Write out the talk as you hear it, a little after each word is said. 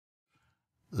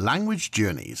Language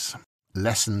Journeys,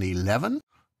 Lesson 11,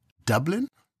 Dublin,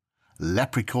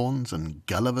 Leprechauns and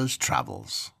Gulliver's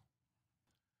Travels.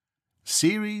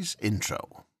 Series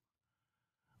Intro.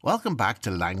 Welcome back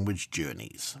to Language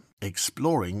Journeys,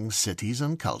 exploring cities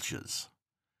and cultures.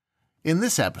 In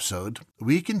this episode,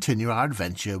 we continue our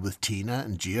adventure with Tina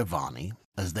and Giovanni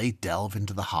as they delve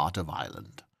into the heart of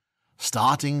Ireland,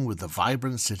 starting with the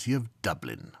vibrant city of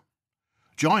Dublin.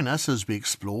 Join us as we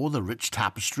explore the rich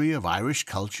tapestry of Irish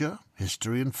culture,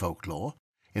 history and folklore,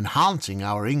 enhancing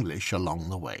our English along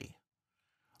the way.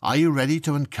 Are you ready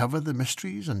to uncover the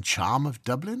mysteries and charm of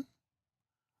Dublin?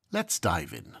 Let's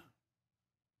dive in.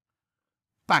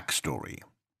 Backstory.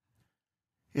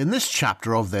 In this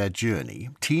chapter of their journey,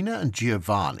 Tina and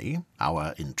Giovanni,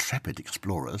 our intrepid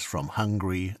explorers from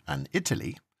Hungary and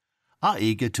Italy, are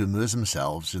eager to immerse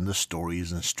themselves in the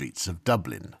stories and streets of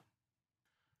Dublin.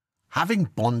 Having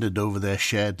bonded over their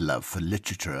shared love for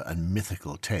literature and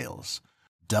mythical tales,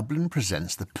 Dublin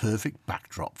presents the perfect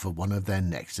backdrop for one of their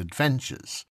next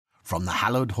adventures, from the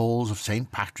hallowed halls of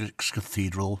St. Patrick's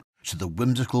Cathedral to the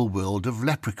whimsical world of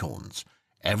leprechauns.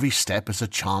 Every step is a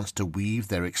chance to weave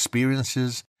their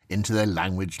experiences into their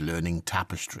language-learning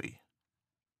tapestry.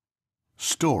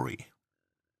 Story.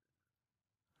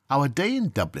 Our day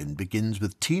in Dublin begins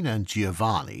with Tina and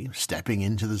Giovanni stepping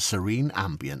into the serene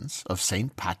ambience of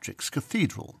St. Patrick's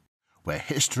Cathedral, where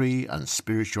history and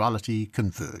spirituality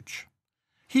converge.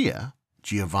 Here,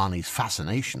 Giovanni's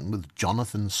fascination with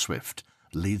Jonathan Swift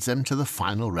leads them to the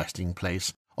final resting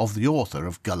place of the author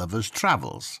of Gulliver's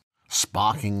Travels,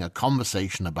 sparking a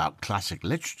conversation about classic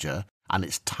literature and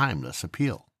its timeless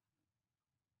appeal.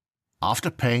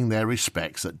 After paying their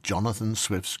respects at Jonathan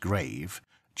Swift's grave,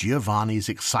 Giovanni's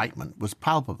excitement was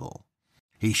palpable.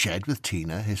 He shared with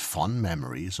Tina his fond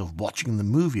memories of watching the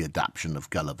movie adaptation of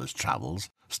Gulliver's Travels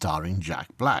starring Jack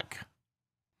Black.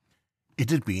 It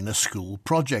had been a school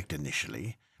project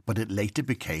initially, but it later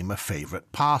became a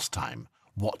favourite pastime,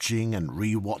 watching and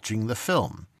re-watching the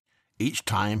film, each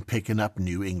time picking up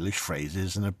new English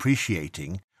phrases and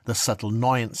appreciating the subtle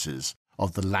nuances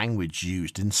of the language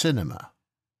used in cinema.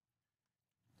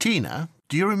 "Tina,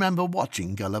 do you remember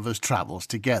watching Gulliver's Travels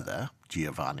together?"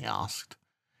 Giovanni asked.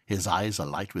 His eyes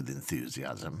alight with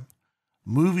enthusiasm.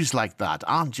 "Movies like that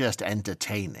aren't just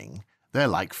entertaining, they're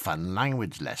like fun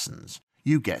language lessons.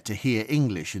 You get to hear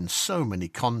English in so many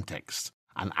contexts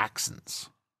and accents."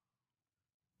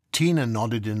 Tina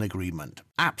nodded in agreement.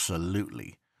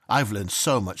 "Absolutely. I've learned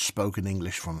so much spoken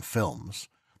English from films.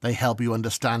 They help you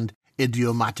understand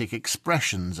idiomatic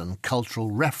expressions and cultural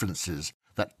references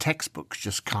that textbooks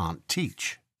just can't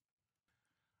teach."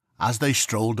 As they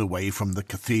strolled away from the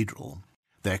cathedral,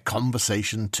 their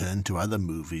conversation turned to other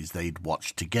movies they'd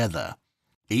watched together,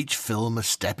 each film a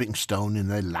stepping stone in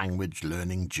their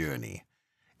language-learning journey.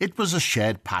 It was a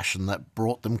shared passion that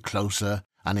brought them closer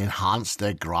and enhanced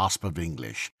their grasp of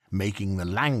English, making the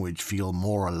language feel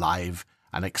more alive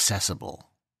and accessible.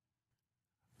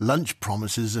 Lunch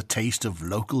promises a taste of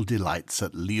local delights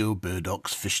at Leo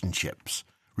Burdock's Fish and Chips,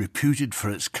 reputed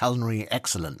for its culinary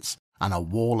excellence and a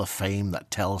wall of fame that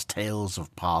tells tales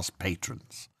of past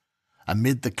patrons.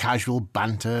 Amid the casual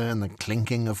banter and the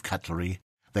clinking of cutlery,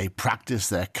 they practice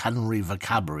their culinary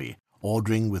vocabulary,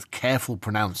 ordering with careful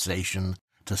pronunciation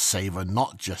to savour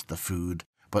not just the food,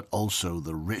 but also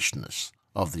the richness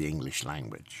of the English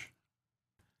language.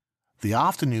 The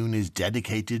afternoon is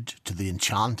dedicated to the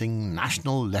enchanting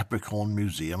National Leprechaun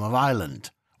Museum of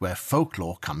Ireland, where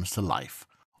folklore comes to life,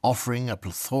 offering a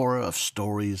plethora of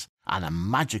stories and a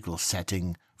magical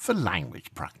setting for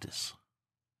language practice.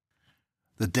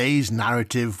 The day's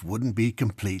narrative wouldn't be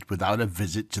complete without a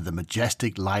visit to the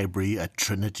majestic library at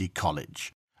Trinity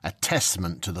College, a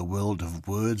testament to the world of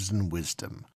words and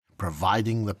wisdom,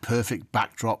 providing the perfect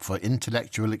backdrop for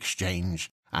intellectual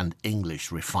exchange and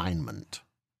English refinement.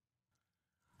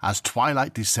 As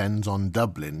twilight descends on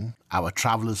Dublin, our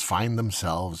travellers find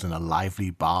themselves in a lively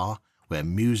bar where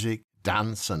music,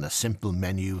 dance and a simple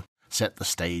menu set the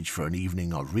stage for an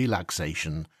evening of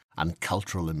relaxation and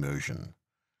cultural immersion.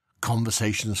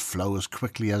 Conversations flow as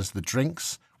quickly as the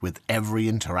drinks, with every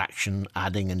interaction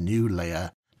adding a new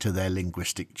layer to their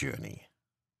linguistic journey.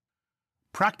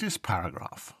 Practice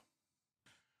paragraph.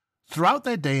 Throughout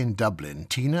their day in Dublin,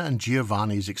 Tina and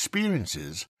Giovanni's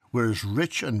experiences were as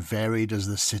rich and varied as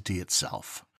the city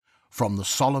itself. From the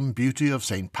solemn beauty of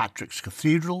St. Patrick's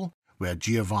Cathedral, where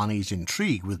Giovanni's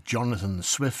intrigue with Jonathan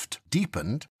Swift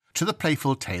deepened, to the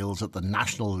playful tales at the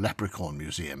National Leprechaun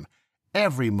Museum,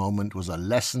 every moment was a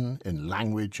lesson in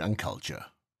language and culture.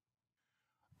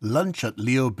 Lunch at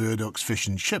Leo Burdock's Fish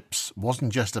and Chips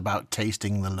wasn't just about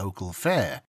tasting the local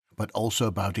fare, but also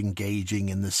about engaging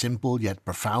in the simple yet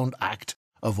profound act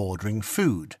of ordering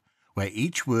food, where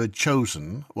each word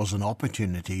chosen was an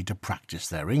opportunity to practice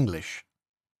their English.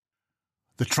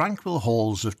 The tranquil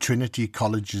halls of Trinity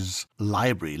College's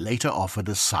library later offered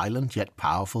a silent yet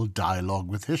powerful dialogue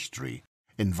with history,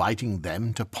 inviting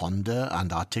them to ponder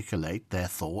and articulate their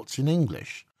thoughts in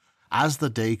English. As the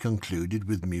day concluded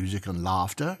with music and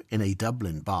laughter in a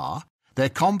Dublin bar, their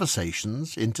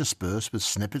conversations, interspersed with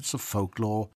snippets of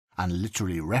folklore and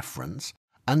literary reference,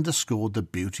 underscored the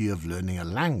beauty of learning a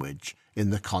language in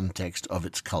the context of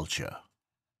its culture.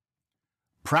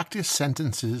 Practice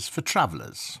sentences for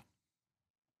travellers.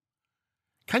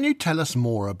 Can you tell us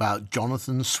more about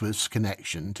Jonathan Swift's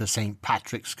connection to St.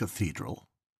 Patrick's Cathedral?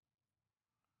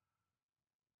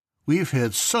 We've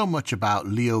heard so much about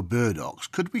Leo Burdock's.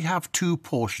 Could we have 2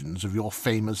 portions of your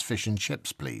famous fish and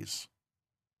chips, please?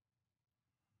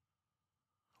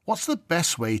 What's the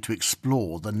best way to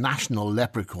explore the National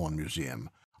Leprechaun Museum?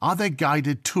 Are there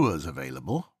guided tours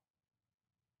available?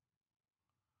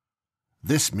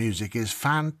 This music is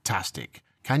fantastic.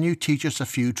 Can you teach us a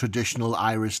few traditional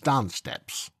Irish dance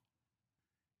steps?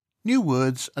 New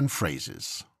words and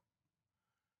phrases.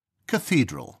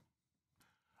 Cathedral.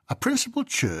 A principal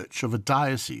church of a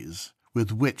diocese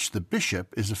with which the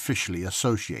bishop is officially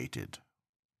associated.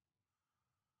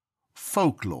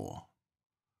 Folklore.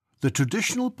 The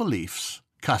traditional beliefs,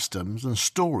 customs and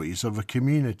stories of a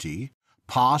community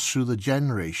passed through the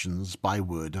generations by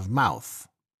word of mouth.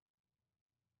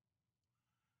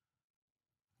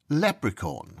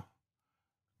 Leprechaun.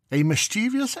 A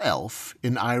mischievous elf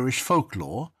in Irish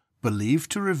folklore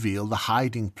believed to reveal the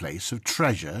hiding place of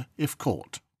treasure if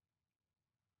caught.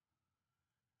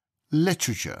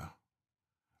 Literature.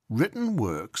 Written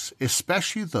works,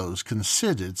 especially those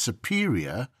considered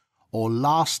superior or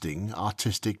lasting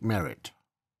artistic merit.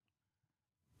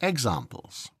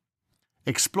 Examples.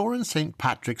 Exploring St.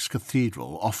 Patrick's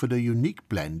Cathedral offered a unique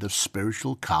blend of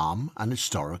spiritual calm and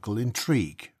historical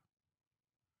intrigue.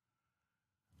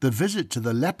 The visit to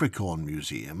the Leprechaun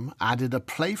Museum added a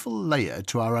playful layer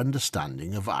to our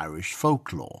understanding of Irish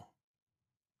folklore.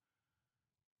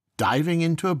 Diving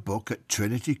into a book at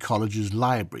Trinity College's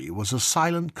library was a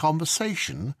silent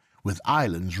conversation with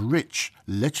Ireland's rich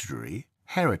literary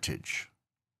heritage.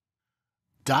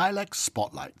 Dialect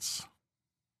spotlights.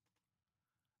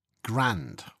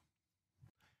 Grand.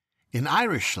 In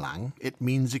Irish slang, it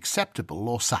means acceptable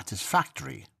or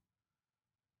satisfactory.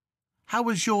 How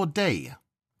was your day?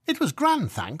 It was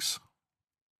grand, thanks.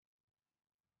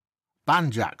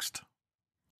 Banjaxed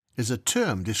is a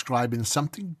term describing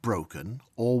something broken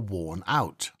or worn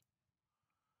out.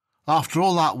 After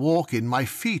all that walking, my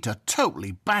feet are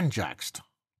totally banjaxed.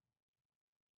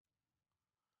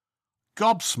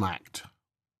 Gobsmacked.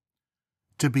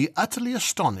 To be utterly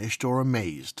astonished or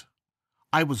amazed.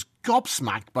 I was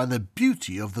gobsmacked by the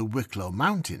beauty of the Wicklow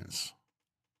Mountains.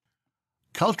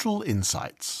 Cultural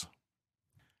insights.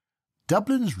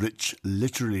 Dublin's rich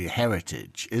literary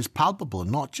heritage is palpable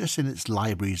not just in its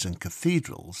libraries and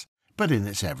cathedrals, but in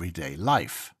its everyday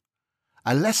life.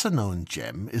 A lesser-known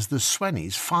gem is the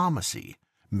Swenny's Pharmacy,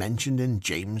 mentioned in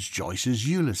James Joyce's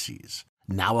Ulysses,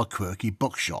 now a quirky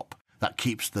bookshop that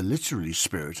keeps the literary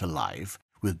spirit alive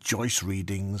with Joyce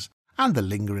readings and the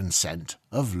lingering scent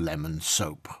of lemon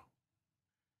soap.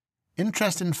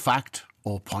 Interesting fact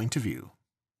or point of view.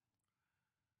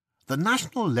 The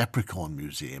National Leprechaun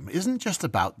Museum isn't just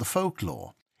about the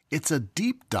folklore. It's a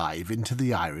deep dive into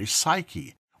the Irish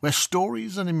psyche, where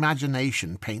stories and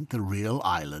imagination paint the real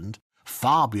Ireland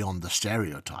far beyond the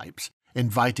stereotypes,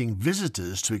 inviting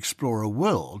visitors to explore a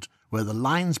world where the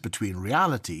lines between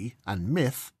reality and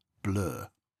myth blur.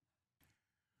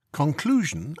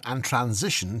 Conclusion and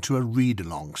transition to a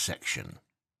read-along section.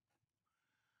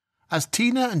 As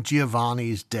Tina and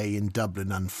Giovanni's day in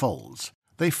Dublin unfolds,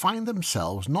 they find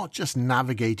themselves not just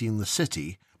navigating the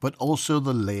city, but also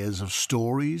the layers of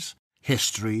stories,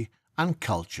 history, and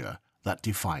culture that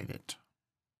define it.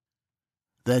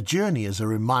 Their journey is a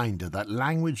reminder that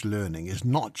language learning is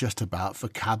not just about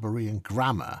vocabulary and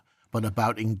grammar, but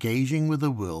about engaging with the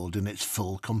world in its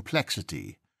full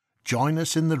complexity. Join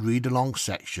us in the read-along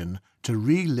section to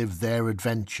relive their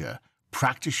adventure,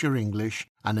 practice your English,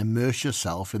 and immerse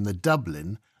yourself in the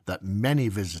Dublin that many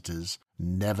visitors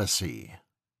never see.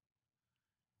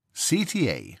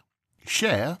 CTA.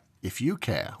 Share if you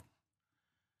care.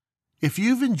 If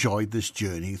you've enjoyed this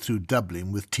journey through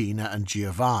Dublin with Tina and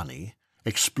Giovanni,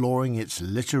 exploring its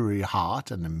literary heart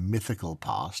and mythical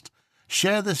past,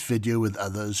 share this video with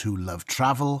others who love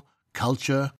travel,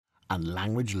 culture, and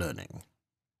language learning.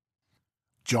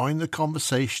 Join the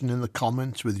conversation in the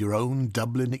comments with your own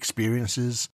Dublin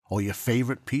experiences or your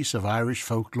favourite piece of Irish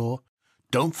folklore,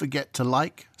 don't forget to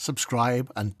like, subscribe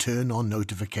and turn on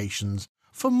notifications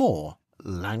for more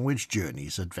Language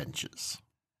Journeys adventures.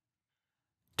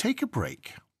 Take a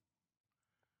break.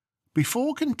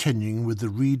 Before continuing with the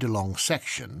read-along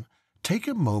section, take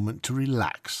a moment to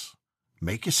relax.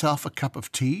 Make yourself a cup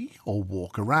of tea or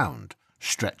walk around,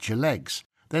 stretch your legs,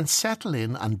 then settle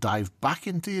in and dive back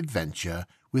into the adventure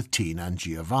with Tina and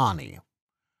Giovanni.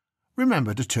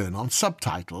 Remember to turn on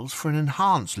subtitles for an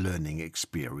enhanced learning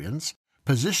experience,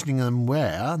 positioning them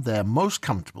where they're most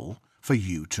comfortable for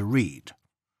you to read.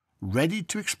 Ready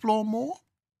to explore more?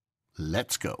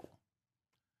 Let's go.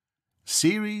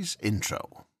 Series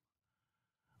Intro.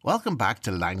 Welcome back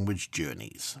to Language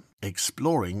Journeys,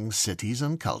 exploring cities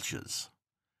and cultures.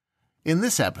 In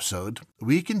this episode,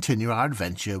 we continue our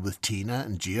adventure with Tina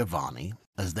and Giovanni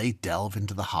as they delve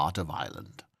into the heart of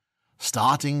Ireland,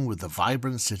 starting with the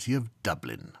vibrant city of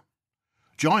Dublin.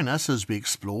 Join us as we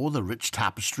explore the rich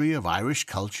tapestry of Irish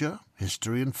culture,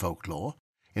 history and folklore,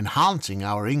 enhancing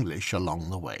our English along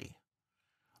the way.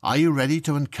 Are you ready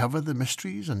to uncover the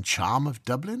mysteries and charm of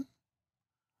Dublin?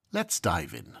 Let's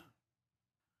dive in.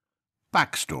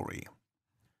 Backstory.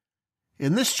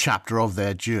 In this chapter of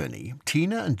their journey,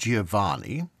 Tina and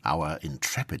Giovanni, our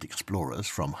intrepid explorers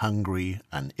from Hungary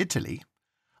and Italy,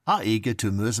 are eager to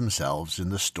immerse themselves in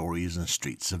the stories and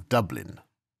streets of Dublin.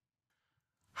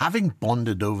 Having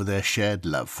bonded over their shared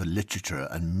love for literature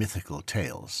and mythical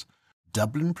tales,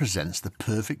 Dublin presents the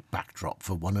perfect backdrop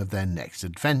for one of their next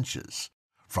adventures,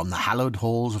 from the hallowed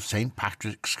halls of St.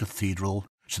 Patrick's Cathedral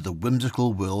to the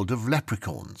whimsical world of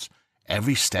leprechauns.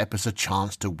 Every step is a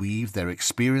chance to weave their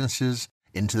experiences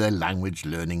into their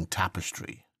language-learning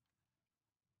tapestry.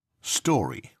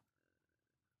 Story.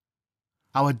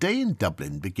 Our day in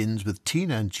Dublin begins with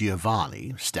Tina and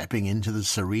Giovanni stepping into the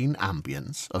serene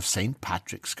ambience of St.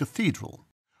 Patrick's Cathedral,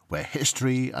 where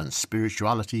history and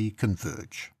spirituality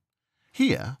converge.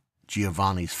 Here,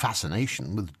 Giovanni's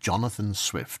fascination with Jonathan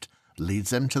Swift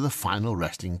leads them to the final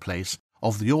resting place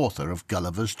of the author of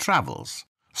Gulliver's Travels,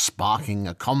 sparking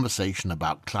a conversation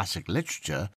about classic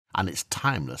literature and its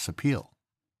timeless appeal.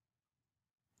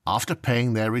 After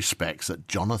paying their respects at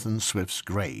Jonathan Swift's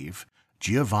grave,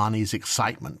 Giovanni's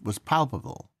excitement was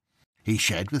palpable. He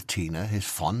shared with Tina his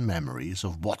fond memories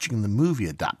of watching the movie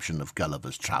adaptation of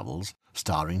Gulliver's Travels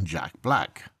starring Jack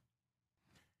Black.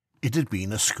 It had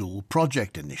been a school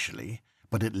project initially,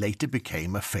 but it later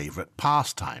became a favourite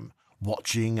pastime,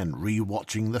 watching and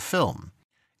re-watching the film,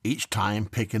 each time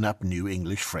picking up new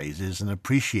English phrases and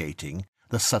appreciating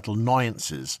the subtle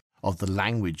nuances of the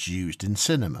language used in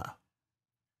cinema.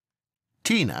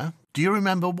 Tina, do you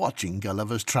remember watching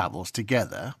Gulliver's Travels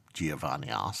together? Giovanni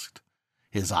asked.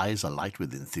 His eyes alight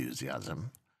with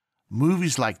enthusiasm.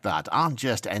 Movies like that aren't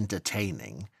just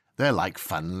entertaining, they're like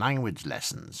fun language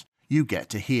lessons. You get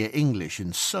to hear English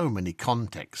in so many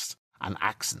contexts and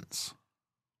accents.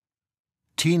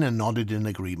 Tina nodded in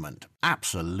agreement.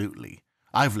 Absolutely.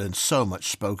 I've learned so much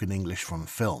spoken English from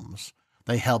films.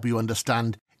 They help you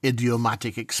understand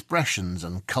idiomatic expressions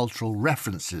and cultural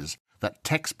references that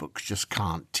textbooks just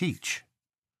can't teach.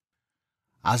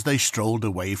 As they strolled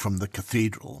away from the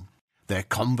cathedral, their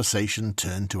conversation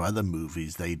turned to other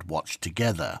movies they'd watched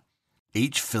together,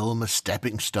 each film a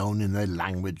stepping stone in their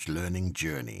language-learning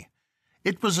journey.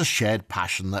 It was a shared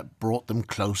passion that brought them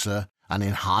closer and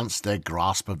enhanced their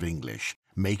grasp of English,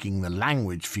 making the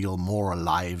language feel more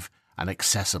alive and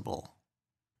accessible.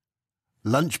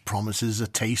 Lunch promises a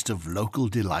taste of local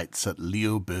delights at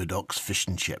Leo Burdock's Fish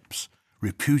and Chips,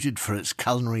 reputed for its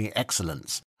culinary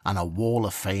excellence and a wall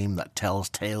of fame that tells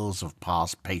tales of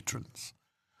past patrons.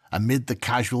 Amid the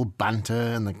casual banter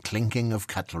and the clinking of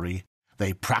cutlery,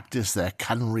 they practice their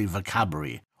culinary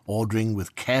vocabulary, ordering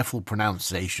with careful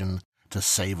pronunciation to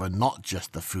savour not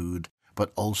just the food,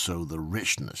 but also the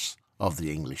richness of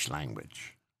the English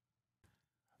language.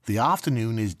 The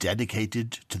afternoon is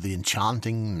dedicated to the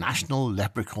enchanting National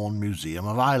Leprechaun Museum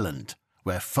of Ireland,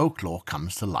 where folklore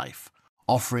comes to life,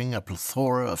 offering a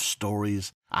plethora of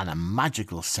stories and a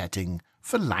magical setting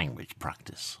for language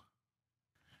practice.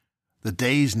 The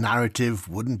day's narrative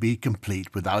wouldn't be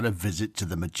complete without a visit to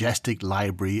the majestic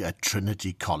library at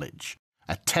Trinity College,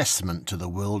 a testament to the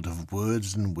world of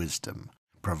words and wisdom,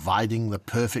 providing the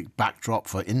perfect backdrop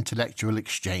for intellectual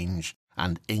exchange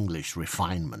and English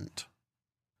refinement.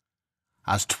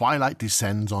 As twilight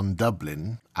descends on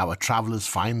Dublin, our travellers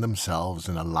find themselves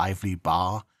in a lively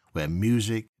bar where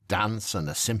music, dance and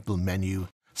a simple menu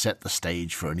set the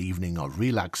stage for an evening of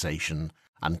relaxation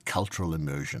and cultural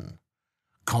immersion.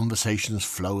 Conversations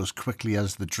flow as quickly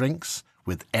as the drinks,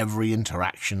 with every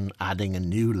interaction adding a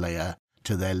new layer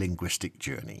to their linguistic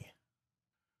journey.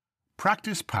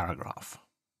 Practice paragraph.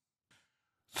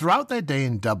 Throughout their day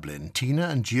in Dublin, Tina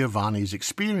and Giovanni's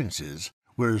experiences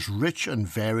were as rich and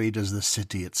varied as the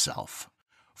city itself.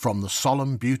 From the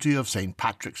solemn beauty of St.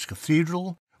 Patrick's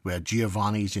Cathedral, where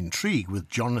Giovanni's intrigue with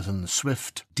Jonathan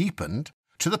Swift deepened,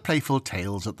 to the playful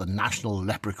tales at the National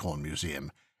Leprechaun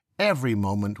Museum, every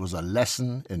moment was a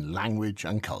lesson in language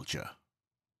and culture.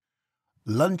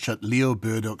 Lunch at Leo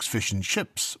Burdock's Fish and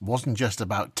Chips wasn't just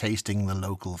about tasting the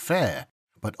local fare,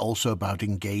 but also about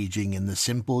engaging in the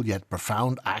simple yet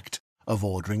profound act of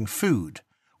ordering food,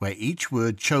 where each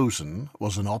word chosen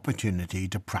was an opportunity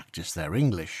to practice their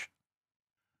English.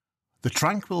 The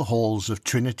tranquil halls of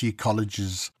Trinity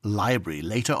College's library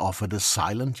later offered a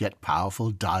silent yet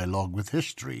powerful dialogue with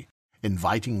history,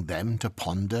 inviting them to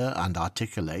ponder and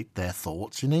articulate their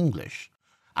thoughts in English.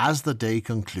 As the day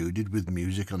concluded with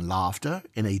music and laughter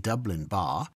in a Dublin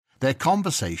bar, their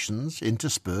conversations,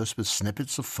 interspersed with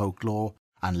snippets of folklore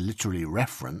and literary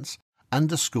reference,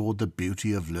 underscored the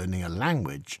beauty of learning a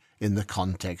language in the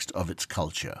context of its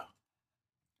culture.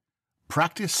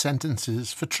 Practice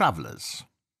sentences for travellers.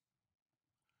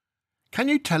 Can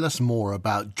you tell us more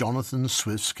about Jonathan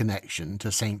Swift's connection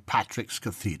to St. Patrick's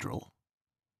Cathedral?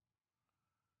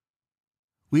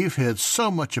 We've heard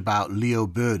so much about Leo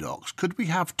Burdock's. Could we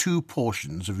have 2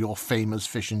 portions of your famous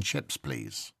fish and chips,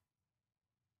 please?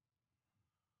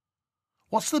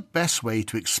 What's the best way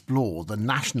to explore the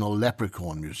National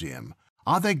Leprechaun Museum?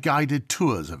 Are there guided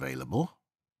tours available?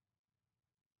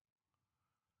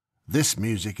 This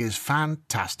music is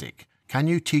fantastic. Can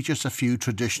you teach us a few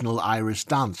traditional Irish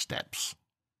dance steps?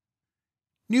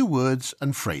 New words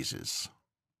and phrases.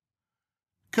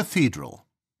 Cathedral.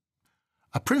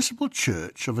 A principal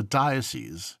church of a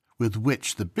diocese with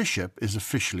which the bishop is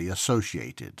officially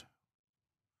associated.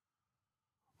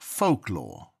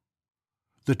 Folklore.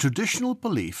 The traditional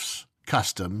beliefs,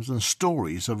 customs and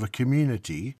stories of a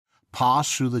community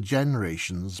passed through the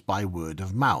generations by word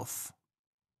of mouth.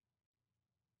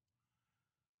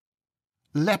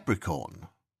 Leprechaun.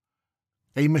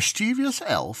 A mischievous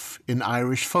elf in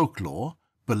Irish folklore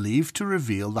believed to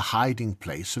reveal the hiding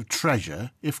place of treasure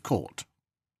if caught.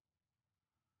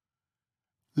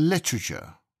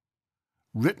 Literature.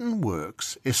 Written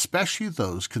works, especially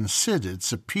those considered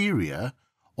superior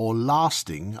or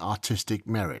lasting artistic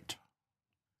merit.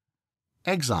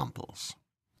 Examples.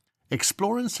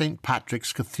 Exploring St.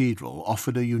 Patrick's Cathedral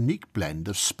offered a unique blend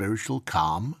of spiritual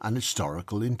calm and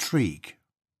historical intrigue.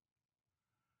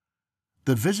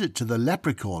 The visit to the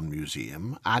Leprechaun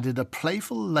Museum added a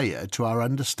playful layer to our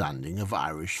understanding of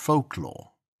Irish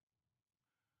folklore.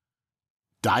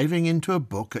 Diving into a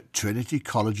book at Trinity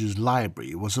College's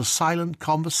library was a silent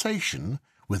conversation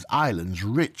with Ireland's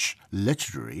rich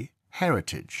literary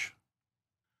heritage.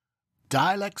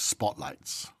 Dialect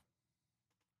spotlights.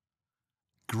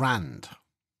 Grand.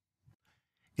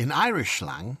 In Irish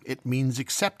slang, it means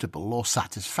acceptable or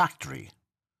satisfactory.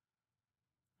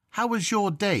 How was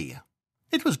your day?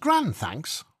 It was grand,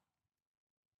 thanks.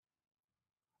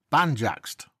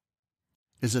 Banjaxed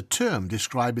is a term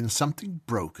describing something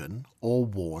broken or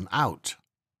worn out.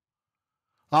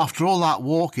 After all that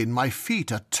walking, my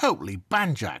feet are totally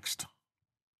banjaxed.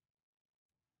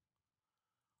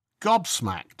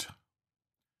 Gobsmacked.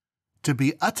 To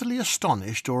be utterly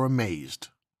astonished or amazed.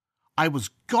 I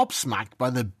was gobsmacked by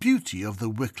the beauty of the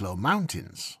Wicklow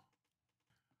Mountains.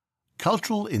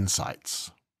 Cultural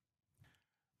insights.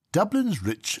 Dublin's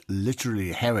rich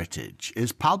literary heritage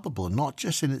is palpable not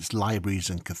just in its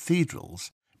libraries and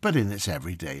cathedrals, but in its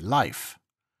everyday life.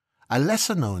 A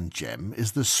lesser-known gem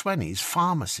is the Swenny's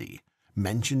Pharmacy,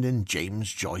 mentioned in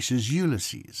James Joyce's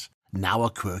Ulysses, now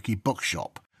a quirky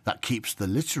bookshop that keeps the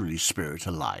literary spirit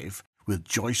alive with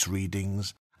Joyce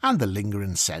readings and the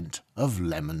lingering scent of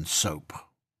lemon soap.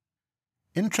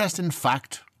 Interesting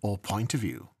fact or point of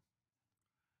view.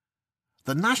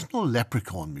 The National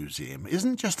Leprechaun Museum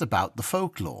isn't just about the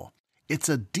folklore. It's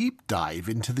a deep dive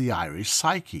into the Irish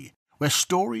psyche, where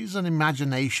stories and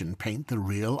imagination paint the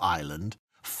real island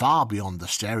far beyond the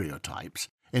stereotypes,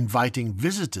 inviting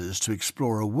visitors to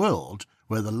explore a world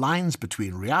where the lines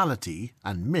between reality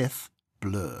and myth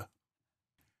blur.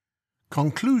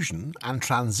 Conclusion and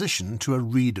transition to a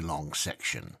read-along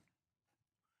section.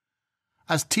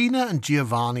 As Tina and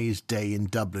Giovanni's day in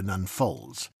Dublin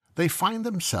unfolds, they find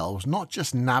themselves not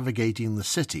just navigating the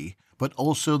city, but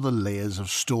also the layers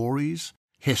of stories,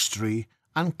 history,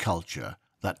 and culture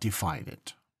that define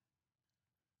it.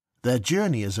 Their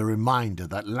journey is a reminder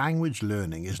that language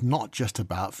learning is not just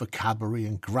about vocabulary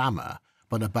and grammar,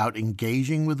 but about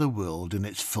engaging with the world in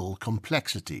its full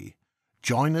complexity.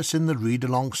 Join us in the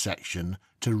read-along section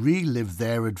to relive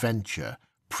their adventure,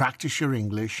 practice your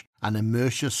English, and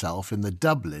immerse yourself in the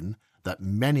Dublin that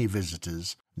many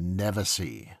visitors never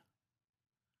see.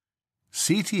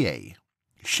 CTA.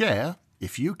 Share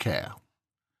if you care.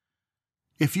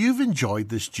 If you've enjoyed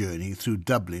this journey through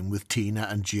Dublin with Tina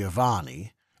and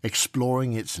Giovanni,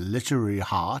 exploring its literary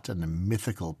heart and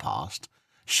mythical past,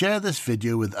 share this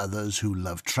video with others who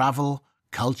love travel,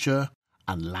 culture,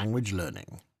 and language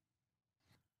learning.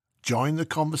 Join the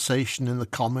conversation in the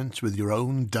comments with your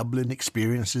own Dublin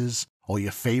experiences or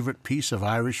your favourite piece of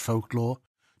Irish folklore.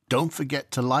 Don't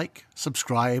forget to like,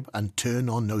 subscribe, and turn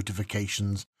on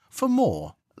notifications for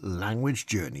more Language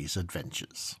Journeys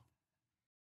adventures.